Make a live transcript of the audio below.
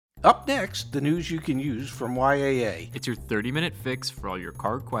Up next, the news you can use from YAA. It's your 30-minute fix for all your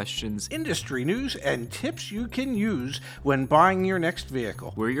car questions, Industry news and tips you can use when buying your next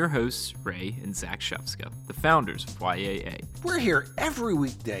vehicle. We're your hosts, Ray and Zach Shefska, the founders of YAA. We're here every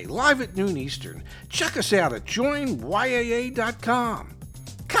weekday, live at noon Eastern. Check us out at joinyaa.com.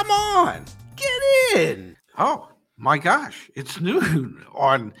 Come on, get in! Oh, my gosh, it's noon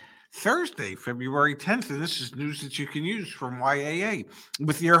on Thursday, February 10th, and this is news that you can use from YAA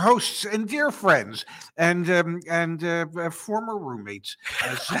with your hosts and dear friends and former roommates,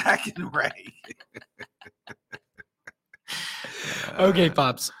 Zach and Ray. Okay,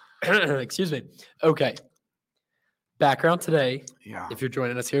 Pops. Excuse me. Okay. Background today. Yeah. If you're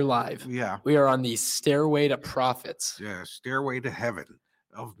joining us here live. Yeah. We are on the Stairway to Profits. Yeah, Stairway to Heaven,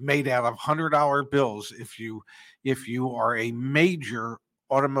 made out of $100 bills. If you are a major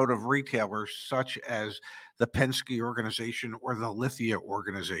automotive retailer such as the Penske organization or the Lithia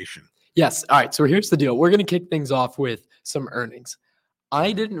organization. Yes. All right. So here's the deal. We're going to kick things off with some earnings.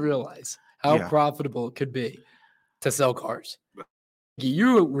 I didn't realize how profitable it could be to sell cars.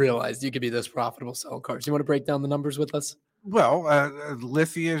 You realized you could be this profitable selling cars. You want to break down the numbers with us? Well,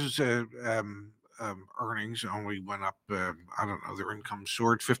 Lithia's earnings only went up, I don't know, their income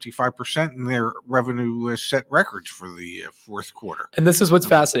soared 55% and their revenue set records for the fourth quarter. And this is what's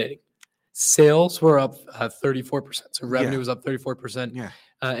fascinating. Sales were up 34%. So revenue was up 34%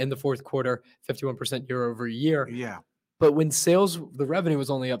 in the fourth quarter, 51% year over year. Yeah. But when the revenue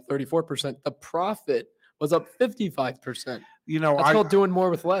was only up 34%, the profit was up 55%. You know, that's called doing more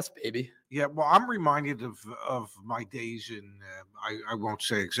with less, baby. Yeah, well, I'm reminded of my days in, I won't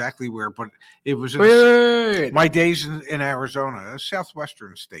say exactly where, but it was my days in Arizona, a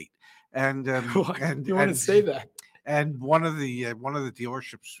southwestern state. And you want to say that? And one of the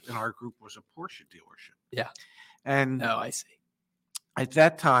dealerships in our group was a Porsche dealership. Yeah. And I see. At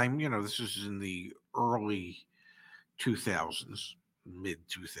that time, this is in the early 2000s, mid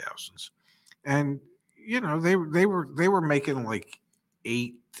 2000s, and they were making like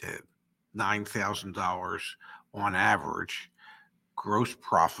 $8,000 to $9,000 on average gross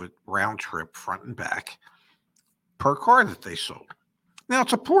profit round trip front and back per car that they sold. Now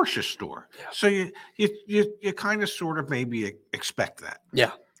it's a Porsche store, so you kind of sort of maybe expect that.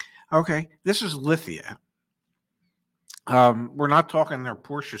 Yeah. Okay. This is Lithia. We're not talking their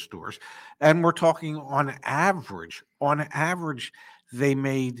Porsche stores, and we're talking on average. On average, they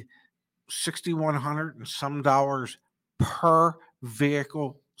made $6,100 and some dollars per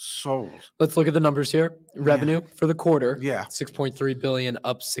vehicle sold. Let's look at the numbers here. Revenue for the quarter, $6.3 billion,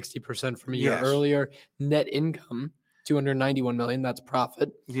 up 60% from a year earlier. Net income, $291 million. That's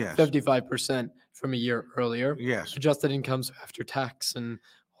profit. 55% from a year earlier. Yes. Adjusted incomes after tax and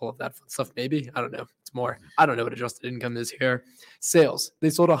all of that fun stuff. Maybe I don't know. It's more. I don't know what adjusted income is here. Sales. They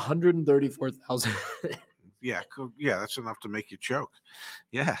sold 134,000. Yeah. That's enough to make you choke.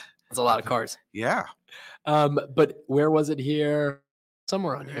 Yeah. That's a lot of cars. Yeah. But where was it here?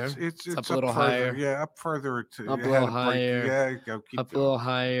 Somewhere on here. It's up a little higher. Yeah, up further. Up a little higher. Yeah, go keep up a little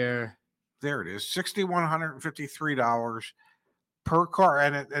higher. There it is. $6,153 per car,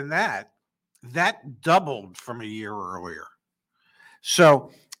 and that doubled from a year earlier.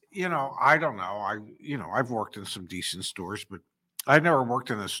 So, I don't know. I've worked in some decent stores, but I've never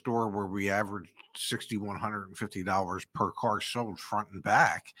worked in a store where we averaged $6,150 per car sold front and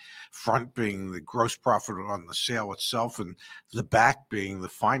back. Front being the gross profit on the sale itself, and the back being the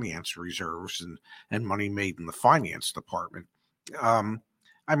finance reserves and money made in the finance department.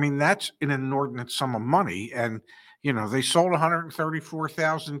 I mean, that's an inordinate sum of money. And, they sold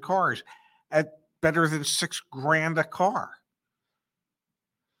 134,000 cars at better than $6,000 a car.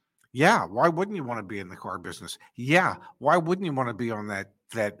 Yeah. Why wouldn't you want to be in the car business? Yeah. Why wouldn't you want to be on that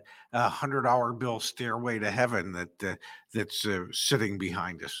 $100 bill stairway to heaven that's sitting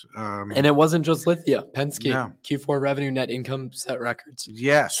behind us? And it wasn't just Lithia. Penske, Q4 revenue, net income set records.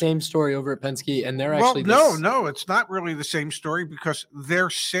 Yes. Same story over at Penske. And they're actually... No, it's not really the same story because their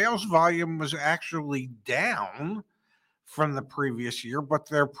sales volume was actually down from the previous year, but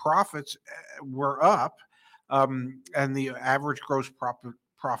their profits were up. And the average gross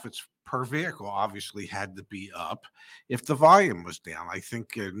profits per vehicle obviously had to be up if the volume was down. I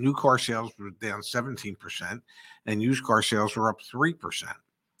think new car sales were down 17% and used car sales were up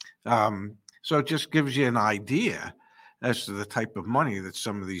 3%. So it just gives you an idea as to the type of money that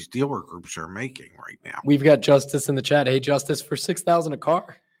some of these dealer groups are making right now. We've got Justice in the chat. Hey, Justice, for $6,000 a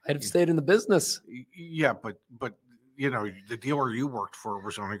car, I'd have stayed in the business. Yeah, but the dealer you worked for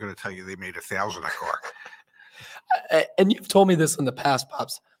was only going to tell you they made $1,000 a car. And you've told me this in the past,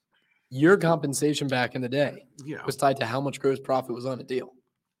 Pops. Your compensation back in the day was tied to how much gross profit was on a deal.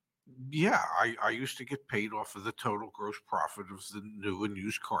 Yeah, I used to get paid off of the total gross profit of the new and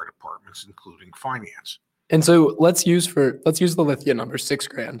used car departments, including finance. And so let's use the Lithia number,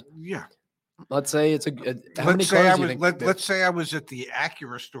 $6,000. Yeah. Let's say how many cars do you think? Let's say I was at the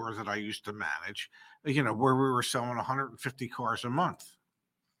Acura store that I used to manage, where we were selling 150 cars a month.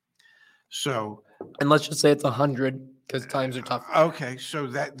 So, and let's just say it's 100 because times are tough. Okay, so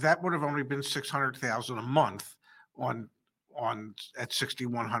that would have only been 600,000 a month on at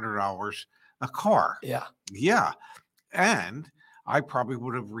 $6,100 a car. Yeah, and I probably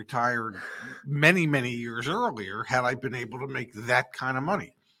would have retired many years earlier had I been able to make that kind of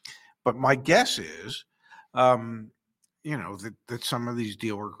money. But my guess is, that some of these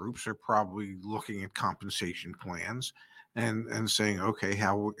dealer groups are probably looking at compensation plans and saying, okay,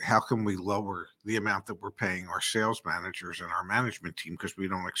 how can we lower the amount that we're paying our sales managers and our management team because we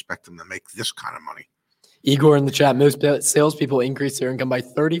don't expect them to make this kind of money. Igor in the chat, most salespeople increase their income by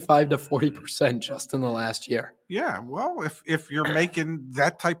 35 to 40% just in the last year. Yeah, well, if you're making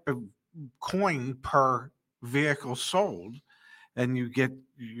that type of coin per vehicle sold, and you get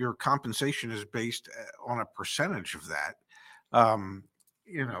your compensation is based on a percentage of that. The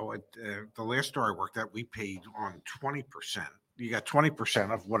last store I worked at, we paid on 20%. You got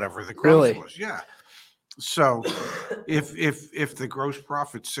 20% of whatever the gross was. Yeah. So if the gross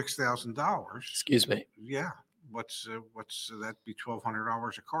profit's $6,000, excuse me. Yeah. What's that be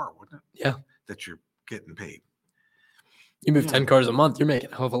 $1,200 a car, wouldn't it? Yeah. That you're getting paid. You move 10 cars a month, you're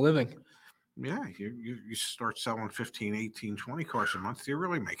making a hell of a living. Yeah, you start selling 15, 18, 20 cars a month, you're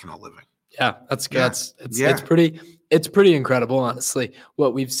really making a living. Yeah, that's good. Yeah. It's pretty incredible, honestly,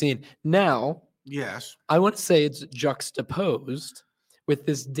 what we've seen. Now, yes, I want to say it's juxtaposed with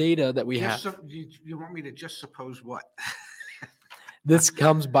this data that we have. So you want me to just suppose what? This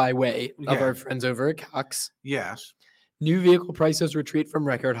comes by way of our friends over at Cox. Yes. New vehicle prices retreat from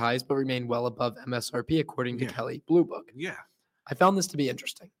record highs, but remain well above MSRP, according to Kelley Blue Book. Yeah. I found this to be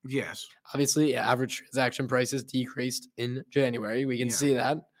interesting. Yes. Obviously, average transaction prices decreased in January. We can see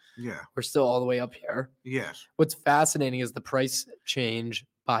that. Yeah. We're still all the way up here. Yes. What's fascinating is the price change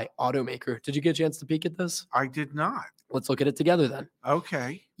by automaker. Did you get a chance to peek at this? I did not. Let's look at it together then.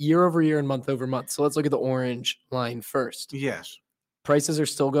 Okay. Year over year and month over month. So let's look at the orange line first. Yes. Prices are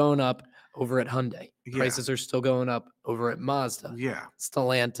still going up over at Hyundai. Prices are still going up over at Mazda. Yeah.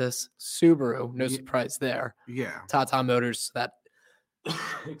 Stellantis, Subaru, no surprise there. Yeah. Tata Motors, that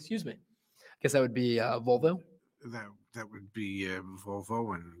excuse me. I guess that would be Volvo. That would be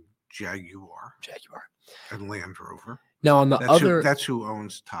Volvo and Jaguar. And Land Rover. Now on that's who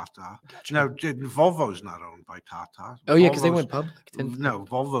owns Tata. Gotcha. No, Volvo's not owned by Tata. Oh yeah, because they went public. No,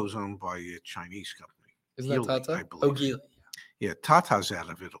 Volvo's owned by a Chinese company. Isn't that Tata? I believe. Geely. Yeah, Tata's out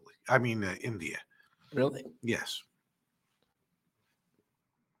of Italy. I mean, India. Really? Yes.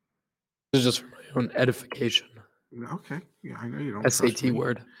 This is just for my own edification. Okay. Yeah, I know you don't. SAT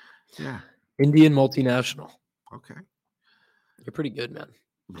word. Yeah. Indian multinational. Okay. You're pretty good, man.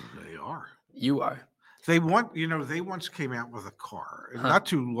 They are. You are. They once came out with a car not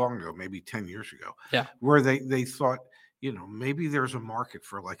too long ago, maybe 10 years ago. Yeah. Where they thought, maybe there's a market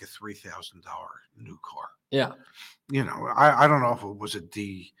for like a $3,000 new car. Yeah. I don't know if it was a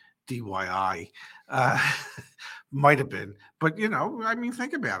DIY, might have been, but I mean,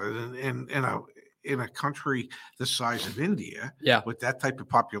 think about it. In a country the size of India, with that type of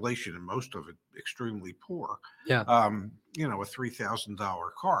population and most of it extremely poor, a $3,000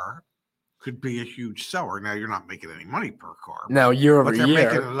 car could be a huge seller. Now you're not making any money per car. Now year over year,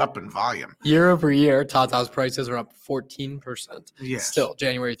 they're making it up in volume. Year over year, Tata's prices are up 14%. Yes. Still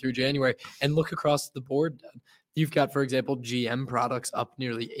January through January, and look across the board. You've got, for example, GM products up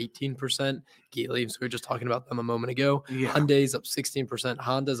nearly 18%. Geely, so we were just talking about them a moment ago. Yeah. Hyundai's up 16%.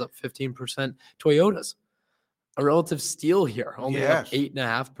 Honda's up 15%. Toyota's a relative steal here, only up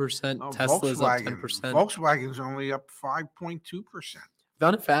 8.5%. Tesla's up 10%. Volkswagen's only up 5.2%.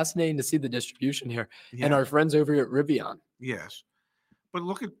 Found it fascinating to see the distribution here, and our friends over at Rivian. Yes, but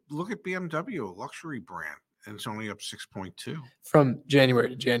look at BMW, a luxury brand, and it's only up 6.2 from January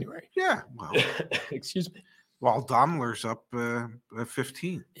to January. Yeah, well, excuse me. While Daimler's up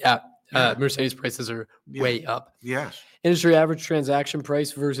 15. Yeah. Mercedes prices are way up. Yes. Industry average transaction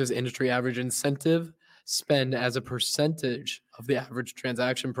price versus industry average incentive spend as a percentage of the average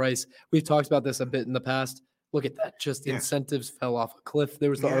transaction price. We've talked about this a bit in the past. Look at that. Just incentives fell off a cliff. There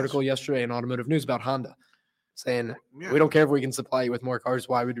was the article yesterday in Automotive News about Honda saying, we don't care if we can supply you with more cars.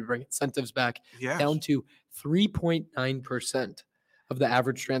 Why would we bring incentives back? Down to 3.9% of the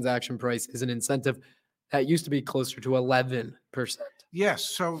average transaction price is an incentive. That used to be closer to 11%. Yes.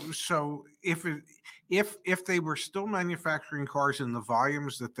 So if if they were still manufacturing cars in the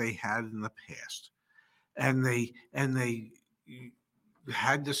volumes that they had in the past, and they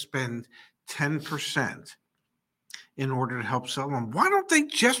had to spend 10% in order to help sell them, why don't they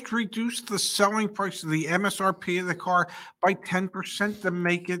just reduce the selling price of the MSRP of the car by 10% to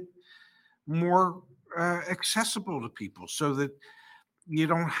make it more accessible to people, so that you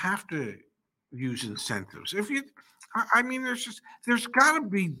don't have to use incentives? If you, I mean, there's got to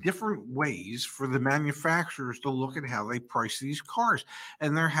be different ways for the manufacturers to look at how they price these cars,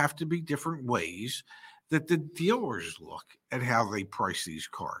 and there have to be different ways that the dealers look at how they price these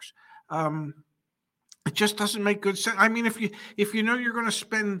cars. It just doesn't make good sense. I mean, if you know you're going to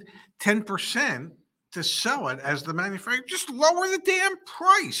spend 10% to sell it as the manufacturer, just lower the damn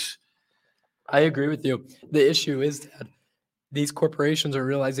price. I agree with you. The issue is that these corporations are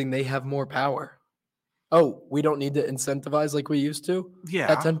realizing they have more power. Oh, we don't need to incentivize like we used to? Yeah.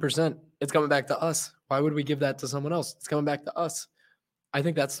 That 10%, it's coming back to us. Why would we give that to someone else? It's coming back to us. I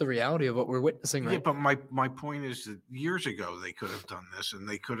think that's the reality of what we're witnessing right now. Yeah, but my point is that years ago they could have done this, and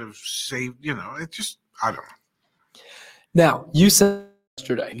they could have saved, it just, I don't know. Now, you said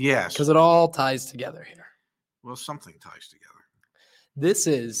yesterday. Yes. Because it all ties together here. Well, something ties together. This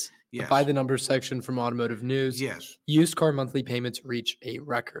is the by the numbers section from Automotive News. Yes. Used car monthly payments reach a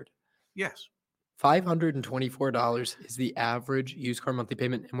record. Yes. $524 is the average used car monthly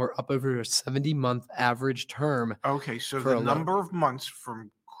payment, and we're up over a 70-month average term. Okay, so the number of months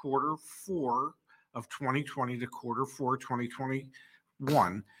from quarter 4 of 2020 to quarter 4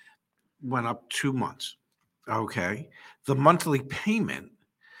 2021 went up 2 months. Okay, the monthly payment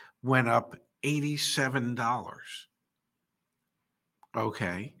went up $87.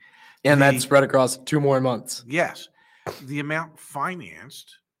 Okay, and that's spread across 2 more months. Yes, the amount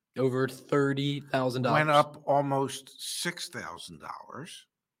financed over $30,000 went up almost $6,000.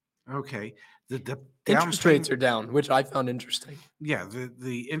 Okay, the interest rates are down, which I found interesting. Yeah,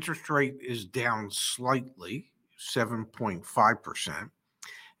 the interest rate is down slightly, 7.5%,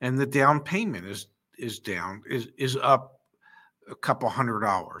 and the down payment is up a couple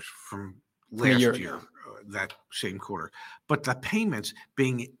 $100 from last year, that same quarter. But the payments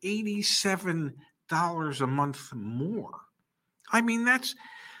being $87 a month more. I mean,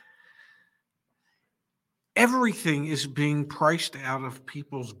 everything is being priced out of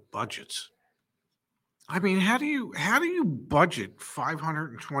people's budgets. I mean, how do you budget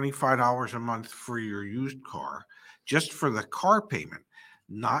 $525 a month for your used car just for the car payment,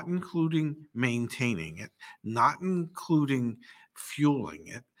 not including maintaining it, not including fueling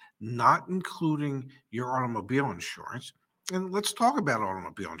it, not including your automobile insurance? And let's talk about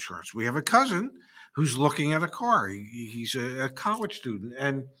automobile insurance. We have a cousin who's looking at a car. He's a college student,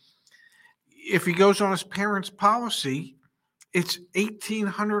 and if he goes on his parents' policy, it's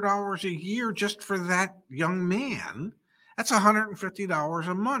 $1,800 a year just for that young man. That's $150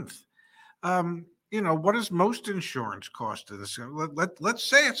 a month. What does most insurance cost to this? Let's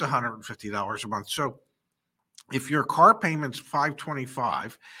say it's $150 a month. So if your car payment's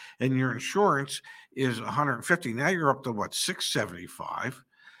 $525 and your insurance is $150, now you're up to what, $675.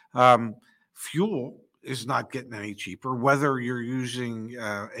 Fuel is not getting any cheaper, whether you're using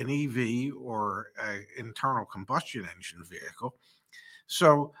an EV or an internal combustion engine vehicle.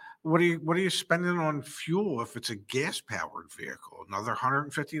 So what are you spending on fuel if it's a gas-powered vehicle? Another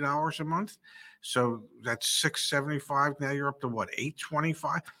 $150 a month. So that's $675. Now you're up to what,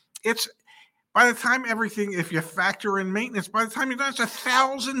 $825? It's, by the time everything, if you factor in maintenance, by the time you're done, it's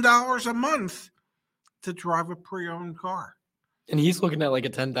 $1,000 a month to drive a pre-owned car. And he's looking at like a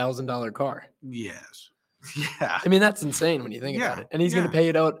 $10,000 car. Yes. Yeah. I mean, that's insane when you think about it. And he's going to pay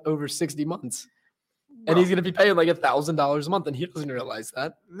it out over 60 months. And he's going to be paying like $1,000 a month, and he doesn't realize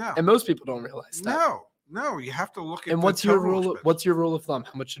that. No. And most people don't realize that. No. You have to look at. And what's your rule of thumb?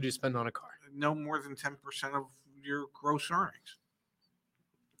 How much should you spend on a car? No more than 10% of your gross earnings.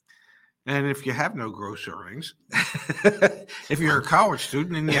 And if you have no gross earnings, if you're a college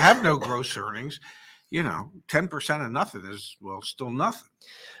student and you have no gross earnings, 10% of nothing is, well, still nothing.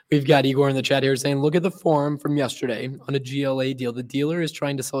 We've got Igor in the chat here saying, look at the forum from yesterday on a GLA deal. The dealer is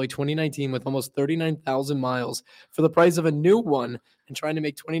trying to sell a 2019 with almost 39,000 miles for the price of a new one and trying to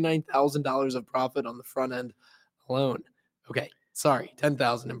make $29,000 of profit on the front end alone. Okay, sorry,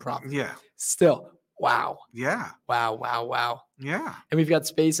 $10,000 in profit. Yeah. Still, wow. Yeah. Wow. Yeah. And we've got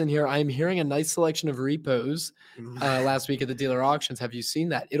space in here. I'm hearing a nice selection of repos last week at the dealer auctions. Have you seen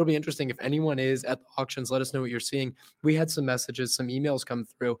that? It'll be interesting. If anyone is at the auctions, let us know what you're seeing. We had some messages, some emails come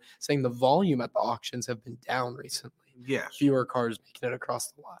through saying the volume at the auctions have been down recently. Yes. Fewer cars making it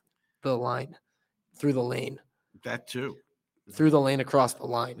across the line, through the lane. That too. through the lane across the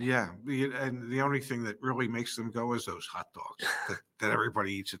line. Yeah, and the only thing that really makes them go is those hot dogs that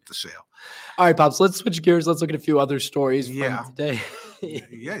everybody eats at the sale. All right, Pops, let's switch gears. Let's look at a few other stories Yeah. from today.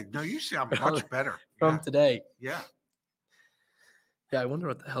 Yeah, no, you sound much better. From today. Yeah. Yeah, I wonder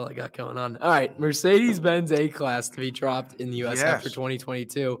what the hell I got going on. All right, Mercedes-Benz A-Class to be dropped in the U.S. after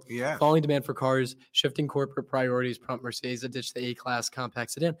 2022. Yes. Falling demand for cars, shifting corporate priorities prompt Mercedes to ditch the A-Class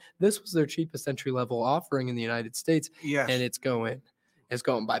compact sedan. This was their cheapest entry-level offering in the United States, Yes. and it's going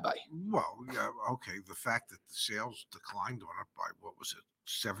bye-bye. Well, yeah, okay. The fact that the sales declined on it by, what was it,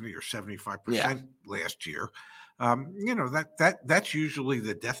 70 or 75% last year. That's usually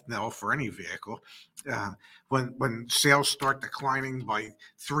the death knell for any vehicle. When sales start declining by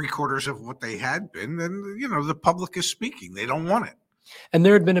 3/4 of what they had been, then the public is speaking. They don't want it. And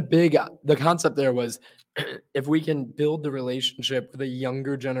there had been the concept there was if we can build the relationship with a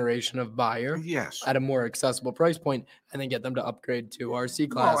younger generation of buyer Yes. at a more accessible price point and then get them to upgrade to our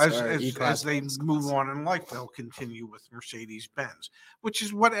C-Class or E-Class. As they move on in life, they'll continue with Mercedes-Benz, which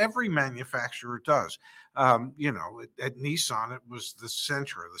is what every manufacturer does. At Nissan, it was the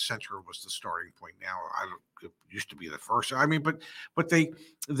Sentra. The Sentra was the starting point. Now, it used to be the first. I mean, but they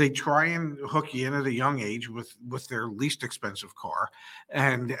try and hook you in at a young age with their least expensive car,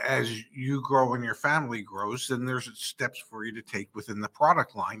 and as you grow and your family grows, then there's steps for you to take within the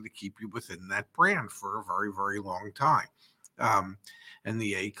product line to keep you within that brand for a very, very long time. And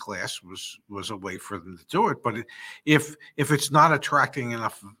the A-Class was a way for them to do it. But if it's not attracting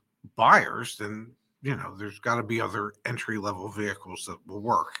enough buyers, then there's got to be other entry-level vehicles that will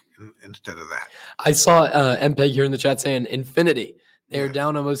work instead of that. I saw MPEG here in the chat saying Infinity. They're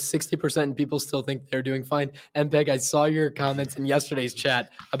down almost 60%, and people still think they're doing fine. MPEG, I saw your comments in yesterday's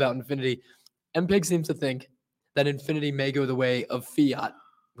chat about Infinity. MPEG seems to think that Infinity may go the way of Fiat,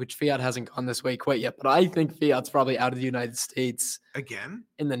 which Fiat hasn't gone this way quite yet. But I think Fiat's probably out of the United States again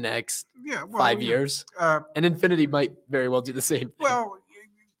in the next 5 years. And Infinity might very well do the same thing. Well,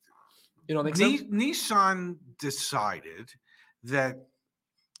 you don't think so? Nissan decided that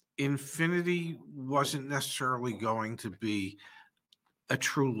Infinity wasn't necessarily going to be a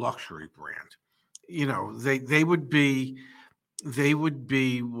true luxury brand. They would be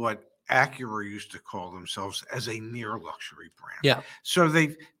what Acura used to call themselves as a near luxury brand. Yeah. So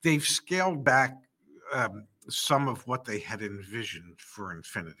they've scaled back some of what they had envisioned for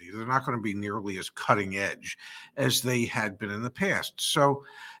Infinity. They're not going to be nearly as cutting edge as they had been in the past. So,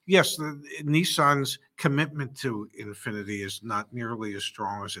 yes, Nissan's commitment to Infinity is not nearly as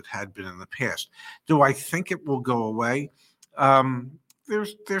strong as it had been in the past. Do I think it will go away?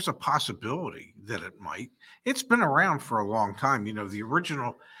 There's a possibility that it might. It's been around for a long time. The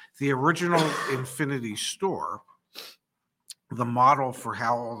original Infinity store, the model for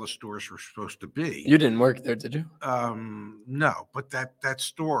how all the stores were supposed to be. You didn't work there, did you? No, but that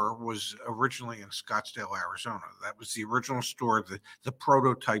store was originally in Scottsdale, Arizona. That was the original store, the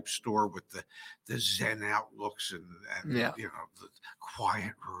prototype store with the Zen outlooks and the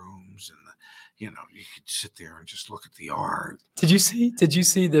quiet rooms and you could sit there and just look at the art. Did you see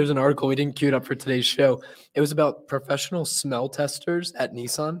there's an article we didn't queue it up for today's show. It was about professional smell testers at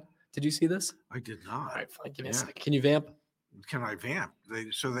Nissan. Did you see this? I did not. All right, fine. Give me a second. Can you vamp? Can I vamp?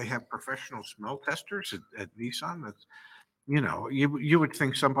 They have professional smell testers at Nissan. That's you would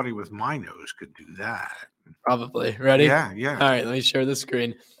think somebody with my nose could do that. Probably. Ready? Yeah. All right, let me share the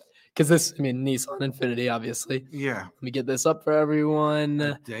screen. Because Nissan Infinity, obviously. Yeah. Let me get this up for everyone.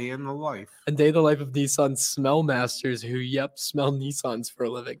 A day in the life. A day in the life of Nissan smell masters who, smell Nissans for a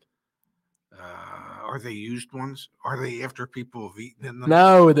living. Are they used ones? Are they after people have eaten in them?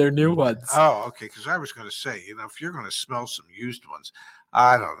 No, they're new ones. Oh, okay. Because I was going to say, if you're going to smell some used ones,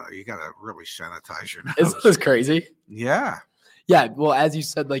 I don't know. You got to really sanitize your nose. Isn't this crazy? Yeah. Yeah. Well, as you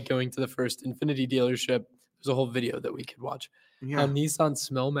said, like going to the first Infinity dealership, there's a whole video that we could watch. Yeah. How Nissan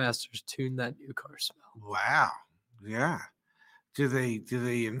smell masters tune that new car smell. Wow. Yeah. Do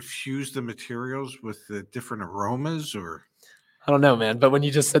they infuse the materials with the different aromas or? I don't know, man. But when you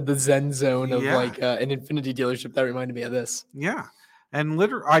just said the Zen zone of an Infinity dealership, that reminded me of this. Yeah. And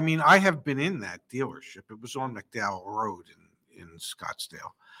I have been in that dealership. It was on McDowell Road in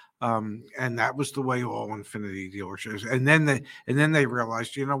Scottsdale. And that was the way all Infinity dealerships. And then they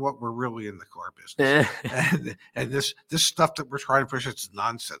realized, you know what, we're really in the car business. and this stuff that we're trying to push, it's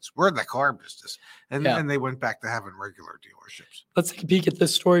nonsense. We're in the car business. And then they went back to having regular dealerships. Let's take a peek at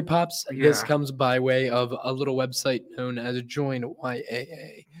this story, Pops. Yeah. This comes by way of a little website known as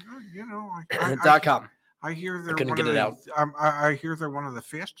JoinYAA. .com. I hear they're I hear they're one of the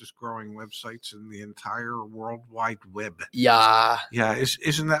fastest growing websites in the entire World Wide Web. Yeah. Yeah.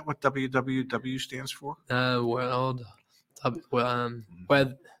 Isn't that what WWW stands for? World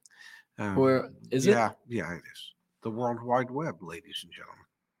web, where is it? Yeah, it is. The World Wide Web, ladies and gentlemen.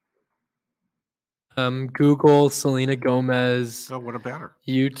 Google, Selena Gomez, Oh, what about her?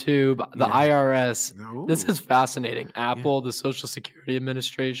 YouTube, the Yeah. IRS. This Ooh. is fascinating. Apple, the Social Security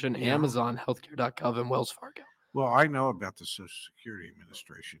Administration, Yeah. Amazon, healthcare.gov, and Wells Fargo. Well, I know about the Social Security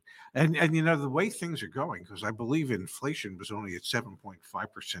Administration, and the way things are going, because I believe inflation was only at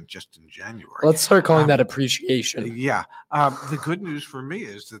 7.5% just in January. Let's start calling that appreciation. Yeah. The good news for me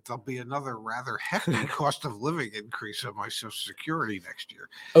is that there'll be another rather hefty cost of living increase on my Social Security next year.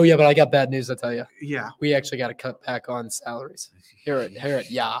 Oh yeah, but I got bad news. I tell you. Yeah. We actually got to cut back on salaries here at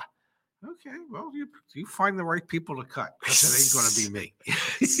Yeah. Okay, well, you find the right people to cut, because it ain't going to be me.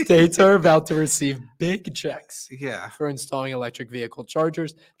 States are about to receive big checks for installing electric vehicle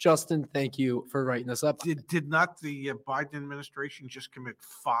chargers. Justin, thank you for writing this up. Did not the Biden administration just commit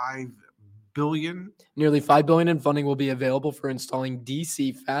 $5 billion? Nearly $5 billion in funding will be available for installing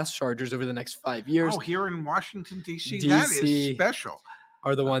DC fast chargers over the next 5 years. Oh, here in Washington, D.C., that is special.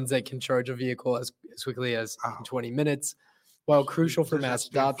 Are the ones that can charge a vehicle as quickly as in 20 minutes. While crucial for mass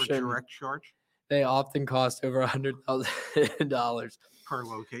adoption, for direct charge, they often cost over $100,000 per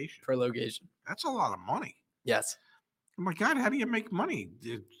location. That's a lot of money. Yes. Oh my God, how do you make money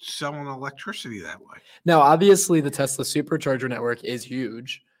selling electricity that way? Now, obviously, the Tesla supercharger network is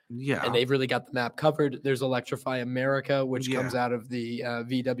huge. Yeah. And they've really got the map covered. There's Electrify America, which comes out of the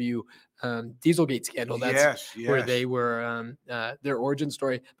VW Dieselgate scandal. That's where they were, their origin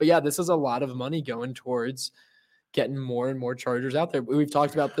story. But yeah, this is a lot of money going towards getting more and more chargers out there. We've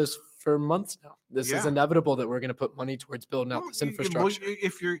talked about this for months now. This is inevitable that we're going to put money towards building out this infrastructure.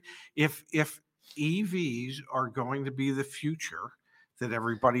 If EVs are going to be the future that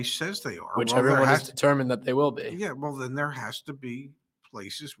everybody says they are, which everyone has determined that they will be. Yeah, well, then there has to be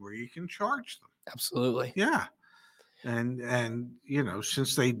places where you can charge them. Absolutely. Yeah. And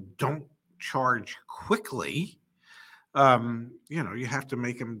since they don't charge quickly, you have to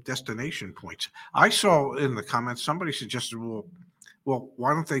make them destination points. I saw in the comments somebody suggested, well,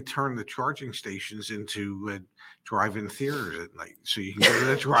 why don't they turn the charging stations into drive-in theaters at night, so you can go to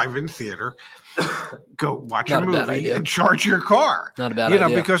the drive-in theater, go watch a movie, and charge your car? Not a bad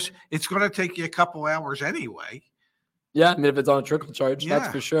idea. Because it's going to take you a couple hours anyway. Yeah, I mean, if it's on a trickle charge,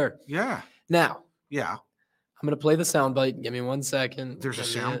 that's for sure. Yeah. Now. Yeah. I'm going to play the soundbite. Give me 1 second. There's a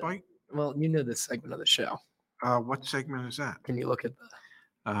soundbite? Well, you know this segment of the show. What segment is that? Can you look at the?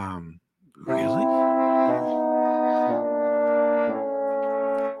 Really?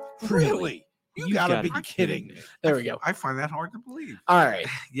 Really? You gotta be kidding me. There we go. I find that hard to believe. All right.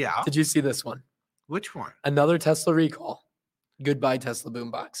 Yeah. Did you see this one? Which one? Another Tesla recall. Goodbye, Tesla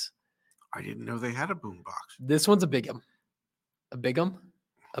boombox. I didn't know they had a boombox. This one's a big one. A big one?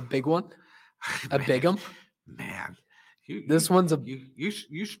 A big one? A big one? Man. This one's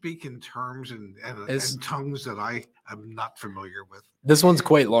you speak in terms and tongues that I am not familiar with. This one's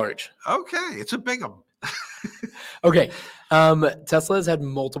quite large. Okay, it's a big one. Okay, Tesla has had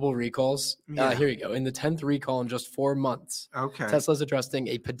multiple recalls. Here you go. In the 10th recall in just 4 months, Tesla's addressing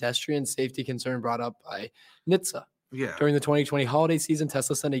a pedestrian safety concern brought up by NHTSA. Yeah. During the 2020 holiday season,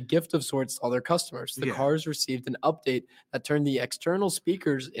 Tesla sent a gift of sorts to all their customers. The cars received an update that turned the external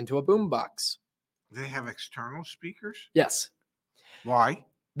speakers into a boombox. They have external speakers? Yes. Why?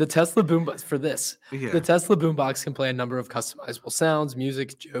 The Tesla boombox the Tesla boombox can play a number of customizable sounds,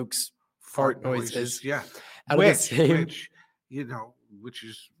 music, jokes, fart noises. Yeah. Which is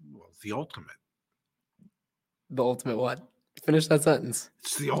the ultimate. The ultimate what? Finish that sentence.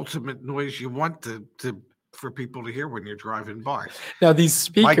 It's the ultimate noise you want for people to hear when you're driving by. Now these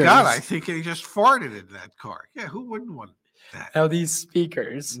speakers. My God, I think he just farted in that car. Yeah, who wouldn't want that? Now these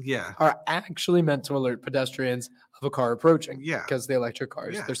speakers are actually meant to alert pedestrians of a car approaching. Yeah. Because the electric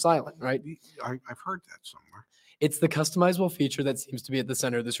cars, they're silent, right? I've heard that somewhere. It's the customizable feature that seems to be at the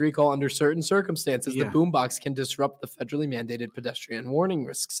center of this recall. Under certain circumstances, the boombox can disrupt the federally mandated pedestrian warning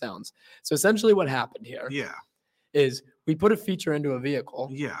risk sounds. So essentially what happened here is we put a feature into a vehicle.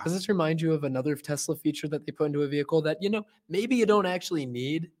 Yeah. Does this remind you of another Tesla feature that they put into a vehicle that, maybe you don't actually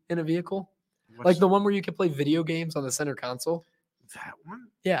need in a vehicle? Like the one where you can play video games on the center console? That one?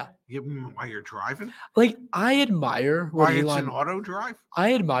 Yeah. While you're driving? Like, I admire what it's an auto drive?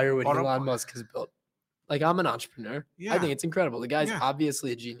 I admire what Elon Musk has built. Like, I'm an entrepreneur. Yeah. I think it's incredible. The guy's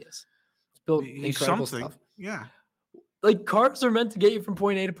obviously a genius. He's built incredible stuff. Yeah. Like, cars are meant to get you from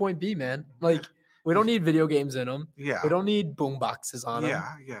point A to point B, man. Like, we don't need video games in them. Yeah. We don't need boom boxes on them.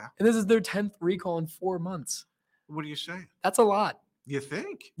 Yeah. And this is their 10th recall in 4 months. What do you say? That's a lot. You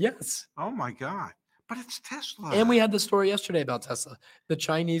think? Yes. Oh, my God. But it's Tesla. And we had the story yesterday about Tesla. The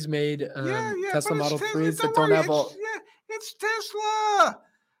Chinese made Tesla Model 3s that don't have all. Yeah, it's Tesla.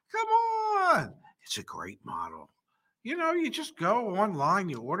 Come on. It's a great model. You just go online,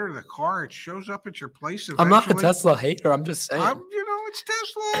 you order the car, it shows up at your place eventually. I'm not a Tesla hater. I'm just saying. It's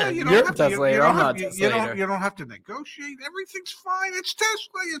Tesla. You're a Tesla hater. I'm not a Tesla hater. You don't have to negotiate. Everything's fine. It's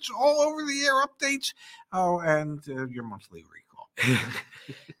Tesla. It's all over the air updates. Oh, and your monthly recall.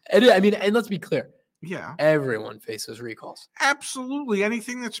 And let's be clear. Yeah. Everyone faces recalls. Absolutely.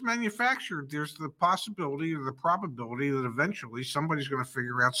 Anything that's manufactured, there's the possibility or the probability that eventually somebody's going to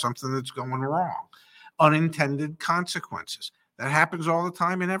figure out something that's going wrong. Unintended consequences. That happens all the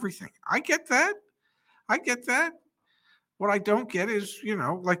time in everything. I get that. What I don't get is,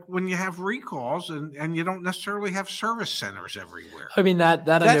 like when you have recalls and you don't necessarily have service centers everywhere. I mean, that's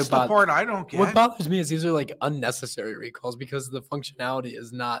the part I don't get. What bothers me is these are like unnecessary recalls because the functionality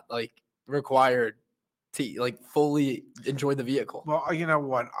is not like required to like fully enjoy the vehicle. Well, you know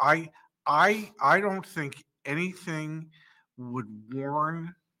what? I don't think anything would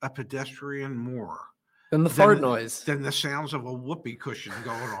warn a pedestrian more than the fart noise, than the sounds of a whoopee cushion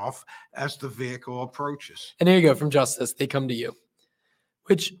going off as the vehicle approaches. And here you go from Justice. They come to you,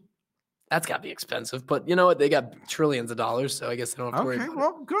 which that's got to be expensive. But you know what? They got trillions of dollars, so I guess they don't have to worry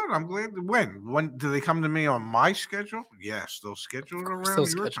about it. Good. I'm glad. When do they come to me on my schedule? Yes, they'll schedule it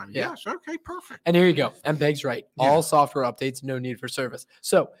around your time. Yeah. Yes. Okay. Perfect. And here you go. And Peg's right. Yeah. All software updates, no need for service.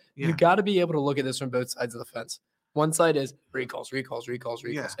 So you got to be able to look at this from both sides of the fence. One side is recalls.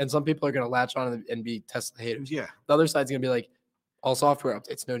 Yeah. And some people are going to latch on and be Tesla haters. Yeah. The other side's going to be like, all software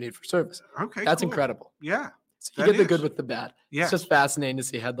updates, no need for service. Okay. That's cool. Incredible. Yeah. So you get the good with the bad. Yeah. It's just fascinating to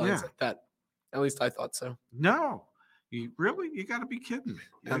see headlines like that. At least I thought so. No. You got to be kidding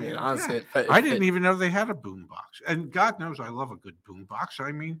me. I mean, honestly. I didn't even know they had a boombox. And God knows I love a good boombox.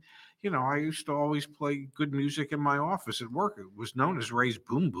 I mean, I used to always play good music in my office at work. It was known as Ray's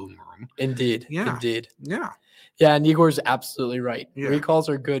Boom Boom Room. Indeed. Yeah. Indeed. Yeah. Yeah, and Igor's absolutely right. Yeah. Recalls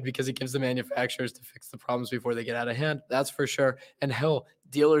are good because it gives the manufacturers to fix the problems before they get out of hand. That's for sure. And hell,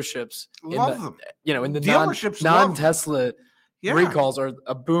 dealerships love them. In the dealerships non-Tesla recalls are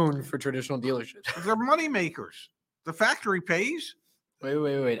a boon for traditional dealerships. They're money makers. The factory pays.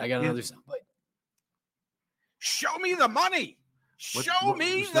 Wait. I got another soundbite. Show me the money. Show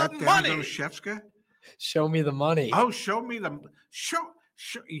me the money. Shevska? Show me the money. Oh, show me the show.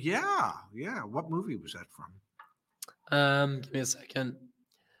 Yeah. What movie was that from? Give me a second.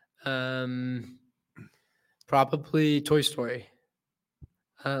 Probably Toy Story.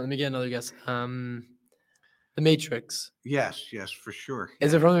 Let me get another guess. The Matrix. Yes, for sure.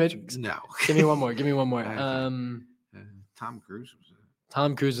 Is it from The Matrix? No. Give me one more. Tom Cruise was it?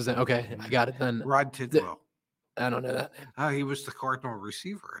 Tom Cruise was in. Okay, I got it then. Rod Tidwell. I don't know that name. He was the Cardinal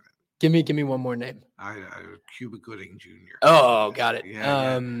receiver in it. Give me one more name. Cuba Gooding Jr. Oh, got it.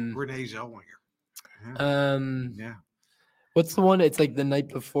 Renee Zellweger. Yeah. What's the one? It's like the night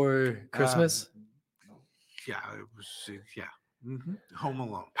before Christmas. It was. Mm-hmm. Home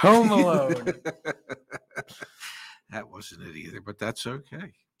Alone. Home Alone. That wasn't it either, but that's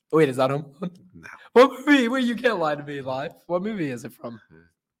okay. Wait, is that Home Alone? No. What movie? Wait, you can't lie to me live. What movie is it from?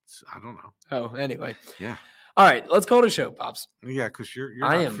 I don't know. Oh, anyway. Yeah. All right, let's call it a show, Pops. Yeah, because you're.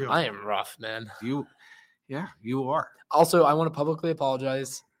 I am rough, man. You are. Also, I want to publicly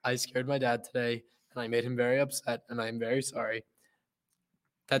apologize. I scared my dad today, and I made him very upset, and I am very sorry.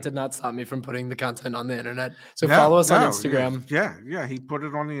 That did not stop me from putting the content on the internet. So follow us on Instagram. Yeah. He put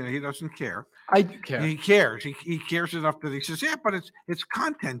it on the internet. He doesn't care. I do care. He cares. He cares enough that he says, "Yeah, but it's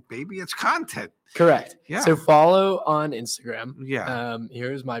content, baby. It's content." Correct. Yeah. So follow on Instagram. Yeah.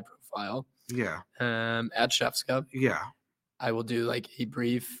 Here's my profile. Yeah. At Chefska. Yeah. I will do like a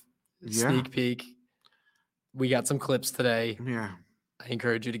brief sneak peek. We got some clips today. Yeah. I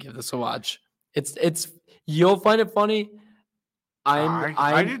encourage you to give this a watch. It's you'll find it funny.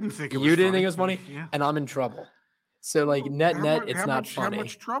 I didn't think it was you didn't funny. think it was funny, and I'm in trouble. So like net, it's not funny. How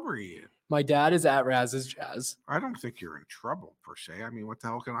much trouble are you in? My dad is at Raz's Jazz. I don't think you're in trouble per se. I mean, what the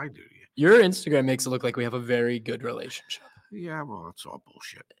hell can I do to you? Your Instagram makes it look like we have a very good relationship. Yeah, well, it's all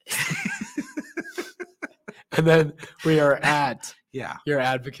bullshit. And then we are at your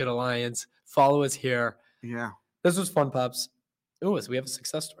Advocate Alliance. Follow us here. Yeah. This was fun, Pops. Oh, so we have a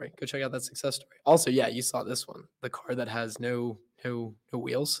success story. Go check out that success story. Also, you saw this one. The car that has no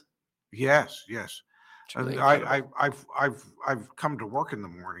wheels. Yes. Really I've come to work in the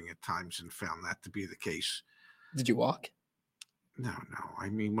morning at times and found that to be the case. Did you walk? No. I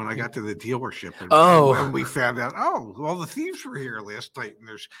mean, when I got to the dealership and when we found out, the thieves were here last night, and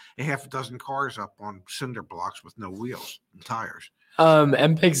there's a half a dozen cars up on cinder blocks with no wheels and tires.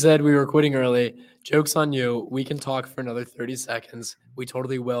 MPig said we were quitting early. Joke's on you. We can talk for another 30 seconds. We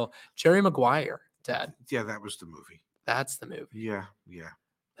totally will. Jerry Maguire, Dad. Yeah, that was the movie. That's the movie. Yeah.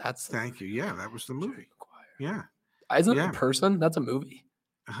 That's the Thank you. Yeah, that was the movie. Yeah. Isn't it Yeah. a person? That's a movie.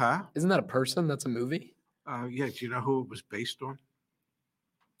 Huh? Isn't that a person? That's a movie. Yeah. Do you know who it was based on?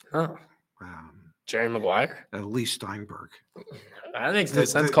 Oh, Um, Jerry Maguire. Lee Steinberg. That makes no The-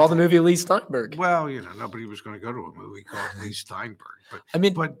 sense. the- Call the movie Lee Steinberg. Well, nobody was going to go to a movie called Lee Steinberg, but I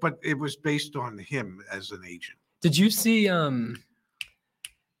mean, but it was based on him as an agent. did you see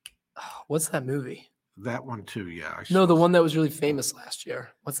what's that movie? That one too. Yeah. I No, saw the one that was really famous last year.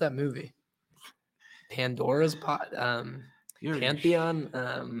 What's that movie? Pandora's pot. You're-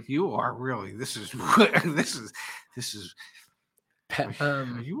 Pantheon. You are really. This is. This is.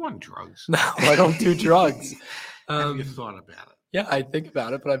 Are you on drugs? No, I don't do drugs. Have you thought about it? Yeah, I think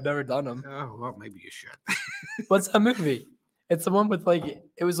about it, but I've never done them. Oh well, maybe you should. What's that movie? It's the one with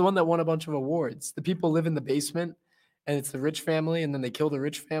it was the one that won a bunch of awards. The people live in the basement, and it's the rich family, and then they kill the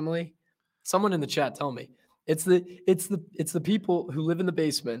rich family. Someone in the chat tell me. It's the people who live in the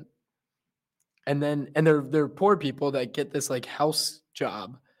basement, and they're poor people that get this house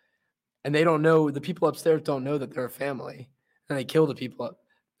job, and they don't know, the people upstairs don't know that they're a family, and they kill the people.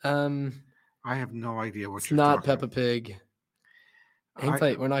 I have no idea what It's you're not talking Peppa Pig. Hang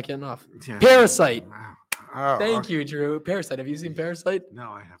tight, we're not getting off. Yeah. Parasite. Oh, Thank okay. you, Drew. Parasite. Have you seen Parasite?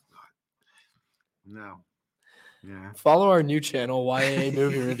 No, I have not. No. Yeah. Follow our new channel, YA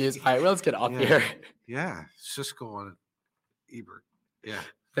Movie Reviews. All right, well, let's get off Yeah. here. Yeah. Siskel and Ebert. Yeah.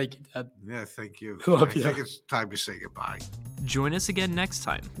 Thank you, Dad. Yeah. Thank you. Love I you. think it's time to say goodbye. Join us again next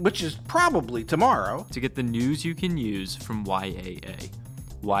time Which is probably tomorrow. to get the news you can use from YAA.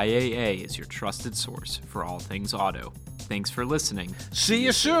 YAA is your trusted source for all things auto. Thanks for listening. See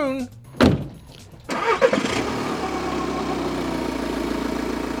you soon.